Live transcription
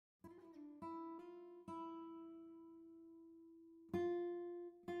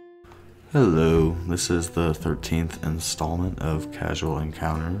Hello, this is the 13th installment of Casual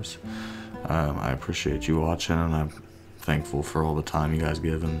Encounters. I appreciate you watching, and I'm thankful for all the time you guys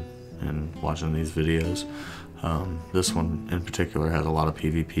give in watching these videos. This one in particular has a lot of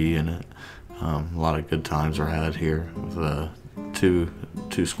PvP in it. A lot of good times are had here with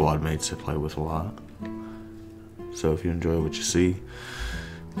two squad mates to play with a lot. So if you enjoy what you see,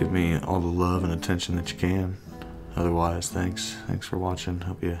 give me all the love and attention that you can. Otherwise, thanks for watching.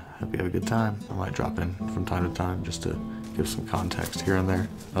 Hope you have a good time. I might drop in from time to time just to give some context here and there.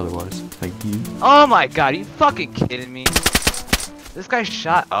 Otherwise, thank you. Oh my god, are you fucking kidding me? This guy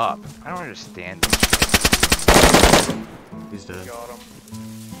shot up. I don't understand this shit. He's dead. Got him.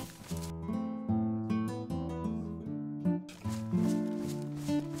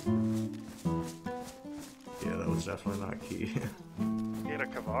 Yeah, that was definitely not key. He had a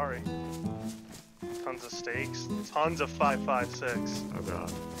Kavari. Tons of stakes. Tons of 5.56. Oh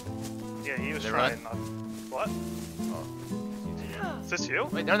god. Yeah, he was They trying run? not. What? Oh. Is this you?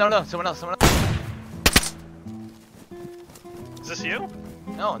 Wait, no, someone else. Is this you?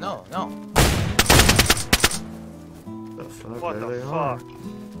 No. The fuck? What There the they fuck? are. You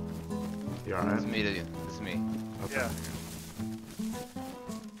This alright? is me, this is me. Okay. Yeah.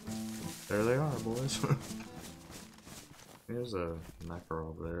 There they are, boys. There's a macro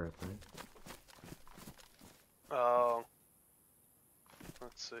over there, I think. Oh.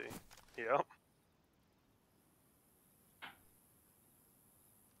 Let's see. Yep.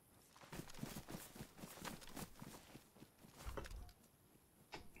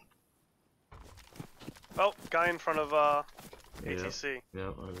 Oh, guy in front of ATC.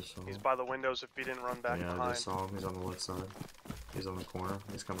 Yep, I just saw him. He's by the windows if he didn't run back Yeah, I behind. just saw him. He's on the left side. He's on the corner.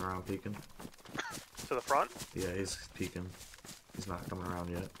 He's coming around peeking. To the front? Yeah, he's peeking. He's not coming around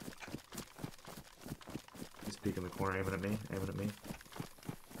yet. He's peeking the corner, aiming at me.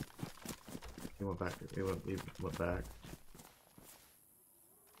 He went back. He went back.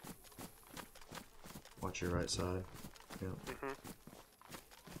 Watch your right side. Yep. Mm-hmm.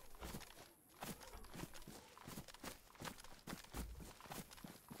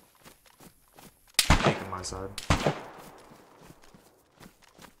 Peeking my side.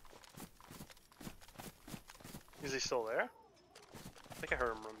 Is he still there? I think I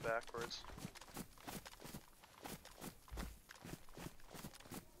heard him run backwards.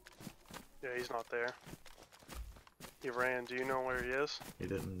 Yeah, he's not there. He ran. Do you know where he is? He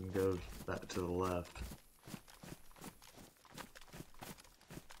didn't go back to the left.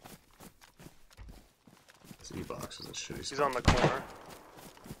 This E-box is a shitty He's spot. on the corner.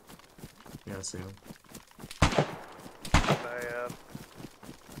 Yeah, I see him. Bad.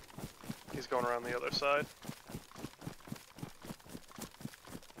 He's going around the other side.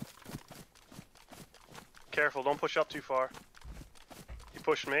 Careful, don't push up too far. He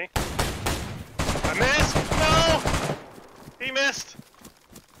pushed me. I missed! No! He missed!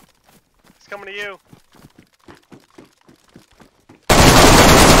 He's coming to you.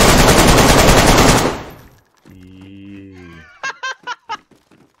 Yeah.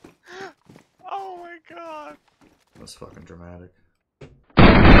 Oh my god. That's fucking dramatic.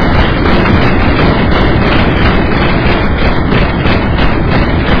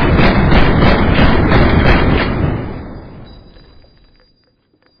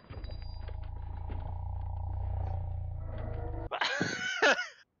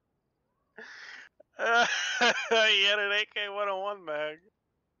 He had an AK-101 mag.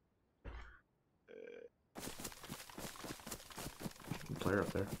 Player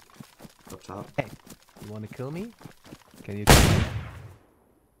up there. Up top. Hey, you want to kill me? Can you kill me?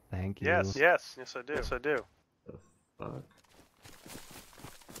 Thank you. Yes, I do. Yes, I do. The fuck?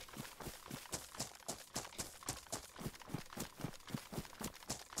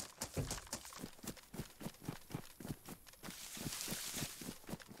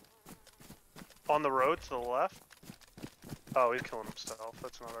 On the road to the left? Oh, he's killing himself.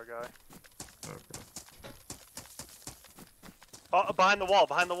 That's another guy. Okay. Oh, behind the wall.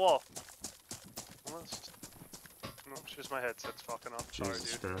 Almost. No, it's just my headset's fucking up. Sorry,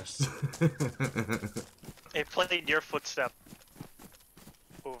 Jesus dude. Christ. It played your footstep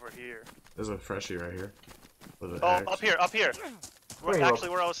over here. There's a freshie right here. With an Oh, axe. up here. Wait, Actually,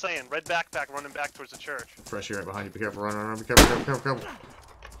 where I was saying, red backpack running back towards the church. Freshie right behind you. Be careful, run. Be careful.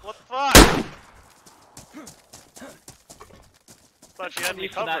 What the fuck? Thought you had me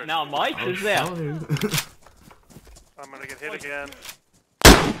For that covered. now, Mike Oh, is there. I'm gonna get hit again.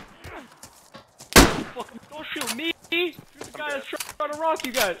 Fucking don't shoot me! Shoot the guy dead. that's trying to rock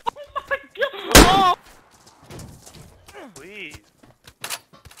you guys. Oh my god! Oh! Please.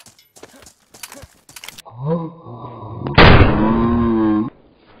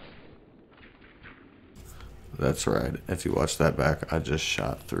 That's right. If you watch that back, I just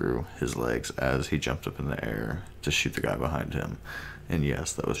shot through his legs as he jumped up in the air to shoot the guy behind him. And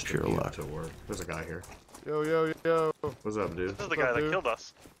yes, that was pure luck. To work. There's a guy here. Yo, yo, yo. What's up, dude? This is the guy that killed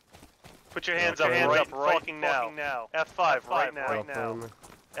us. Put your hands up right fucking now. F5 right now.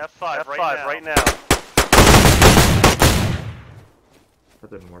 F5 right now.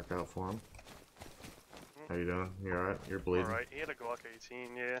 That didn't work out for him. How you doing? You alright? You're bleeding. Alright, he had a Glock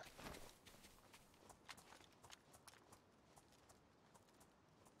 18, yeah.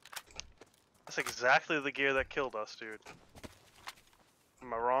 That's exactly the gear that killed us, dude.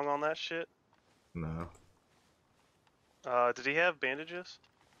 Am I wrong on that shit? No. Did he have bandages?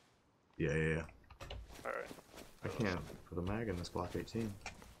 Yeah. Alright. I can't put a mag in this Glock 18.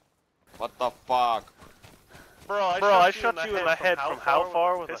 What the fuck? Bro, I shot you in the head from how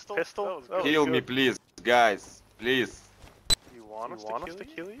far with a pistol? Kill me, please, guys. Please. You want us to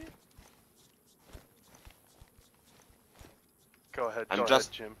kill you? Go ahead, I'm go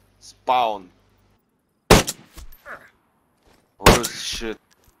just ahead, Jim. Spawn. Oh shit.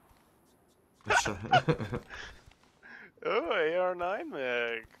 Oh, AR9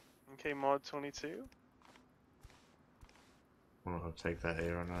 mag. Okay, mod 22. I'm gonna take that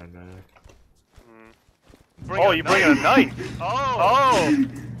AR9 mag. Oh, you bring a knife? Oh!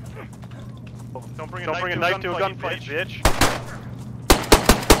 Don't bring a knife to a gunfight, bitch.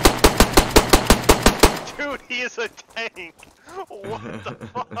 Dude, he is a tank! What the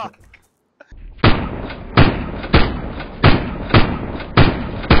fuck?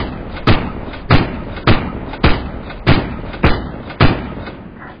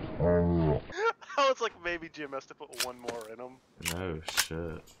 I was like, maybe Jim has to put one more in him. No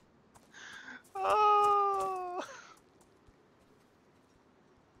shit. Oh!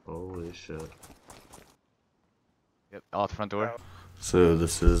 Holy shit. Yep, out the front door. So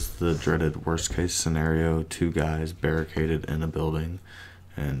this is the dreaded worst case scenario. 2 guys barricaded in a building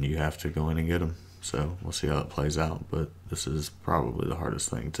and you have to go in and get them. So we'll see how it plays out, but this is probably the hardest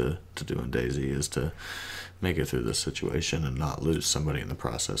thing to do in DayZ is to make it through this situation and not lose somebody in the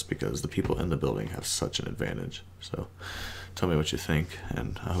process because the people in the building have such an advantage. So tell me what you think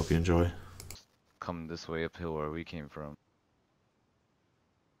and I hope you enjoy. Come this way uphill where we came from.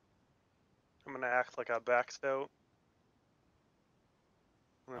 I'm gonna act like I backed out.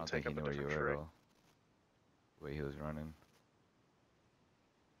 I'm I gonna don't take think he up a knew where you different were tree. at all. The way he was running.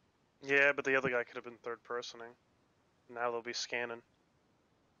 Yeah, but the other guy could have been third personing. Now they'll be scanning.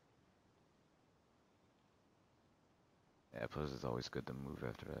 Yeah, plus it's always good to move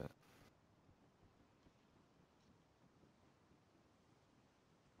after that.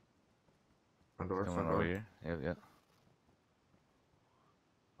 Front door, Coming front over door. here. Yep.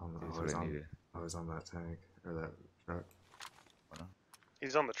 He's Always what I on, needed. always on that tank or that truck.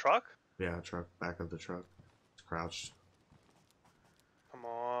 He's on the truck? Yeah, truck, back of the truck. It's crouched. Come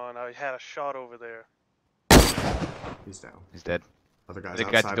on, I had a shot over there. He's down. He's dead. Other guys Other guy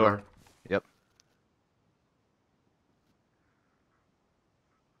at outside the door. door. Yep.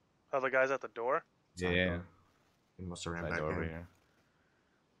 Other guy's at the door? Side Yeah. door. He must have ran Side back door over in. here.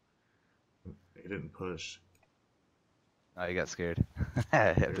 He didn't push. Oh, he got scared. He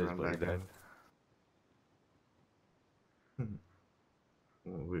After his ran buddy back died. in.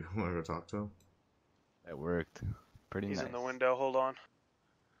 Well, we want to go talk to him? That worked. Pretty He's nice. in the window, hold on.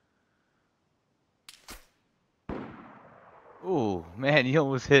 Ooh, man, you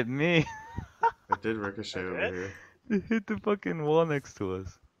almost hit me. It did ricochet I over did? here. It hit the fucking wall next to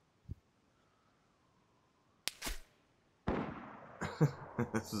us.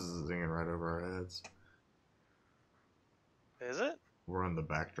 This is zinging right over our heads. Is it? We're on the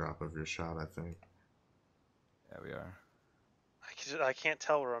backdrop of your shot, I think. Yeah, we are. I can't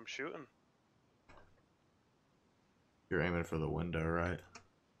tell where I'm shooting. You're aiming for the window, right?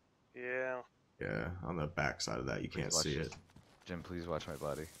 Yeah. Yeah, on the back side of that, you can't Please watch see this. it. Jim, please watch my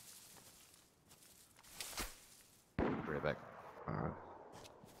body. Be right back. Alright.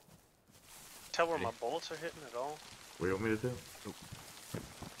 Tell where my bullets are hitting at all? What do you want me to do?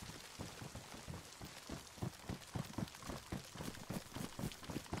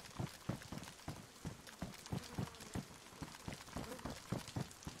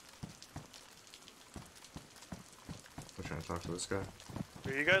 We're trying to talk to this guy.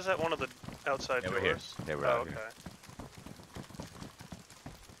 Are you guys at one of the outside Yeah, doors? we're here. Yeah, we're Oh, out okay. here.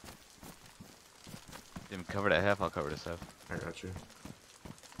 Jim, cover that half, I'll cover this half. I got you.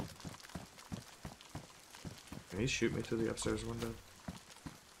 Can he shoot me through the upstairs window?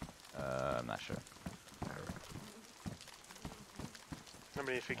 I'm not sure. Alright. I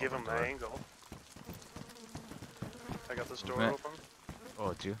mean, if you give him the door. angle. I got this door Movement. open. Oh,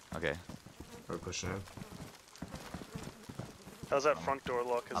 it's you? Okay. Are we pushing in? How's that front door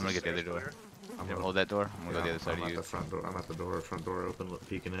look? Is I'm gonna the get the other stairs door. clear? Jim, hold that door. I'm gonna go the other side I'm of at you. the front door. I'm at the door. Front door open,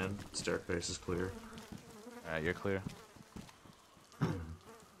 peeking in. Staircase is clear. Alright, you're clear.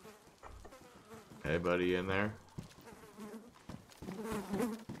 Hey, buddy, in there?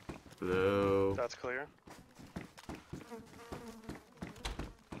 Hello? That's clear.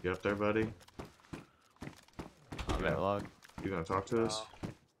 You up there, buddy? On that log. You gonna talk to us?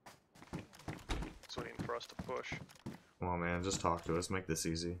 It's waiting for us to push. Come on, man. Just talk to us. Make this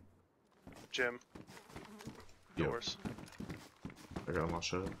easy. Jim. Yep. Doors. I got them all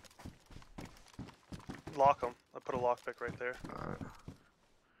shut. Lock them. I put a lockpick right there. Alright.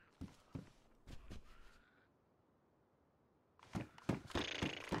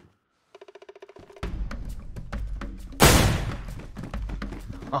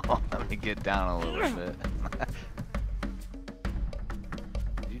 Oh, let me get down a little bit.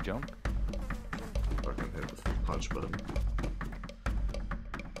 Did you jump? Fucking hit the punch button.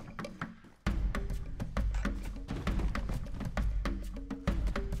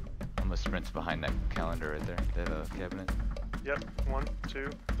 I'm gonna sprint behind that calendar right there, that cabinet. Yep. 1, 2,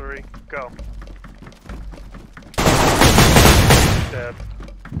 3, go. Dead.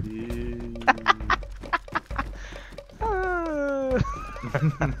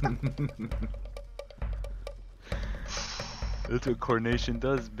 That's what coordination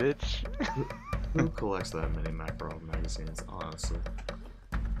does, bitch. Who collects that many Makarov magazines, honestly?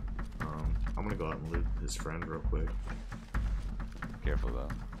 I'm gonna go out and loot his friend real quick. Careful though.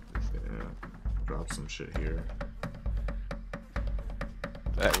 Yeah. Drop some shit here.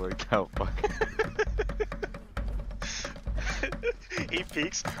 That worked out. Fuck. He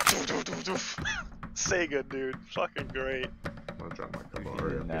peeks. Sega, dude. Fucking great. I'm gonna drop my You Kavari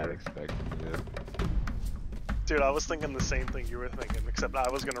did up not here. expect it. Dude, I was thinking the same thing you were thinking, except I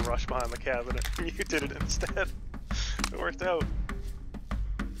was gonna rush behind the cabinet. You did it instead. It worked out.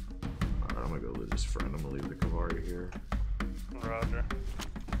 Alright, I'm gonna go loot his friend. I'm gonna leave the Kavari here. Roger.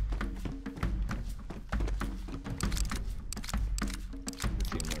 Good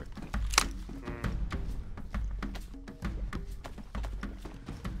teamwork. Mm.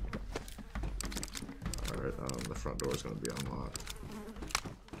 Alright, the front door is gonna be unlocked.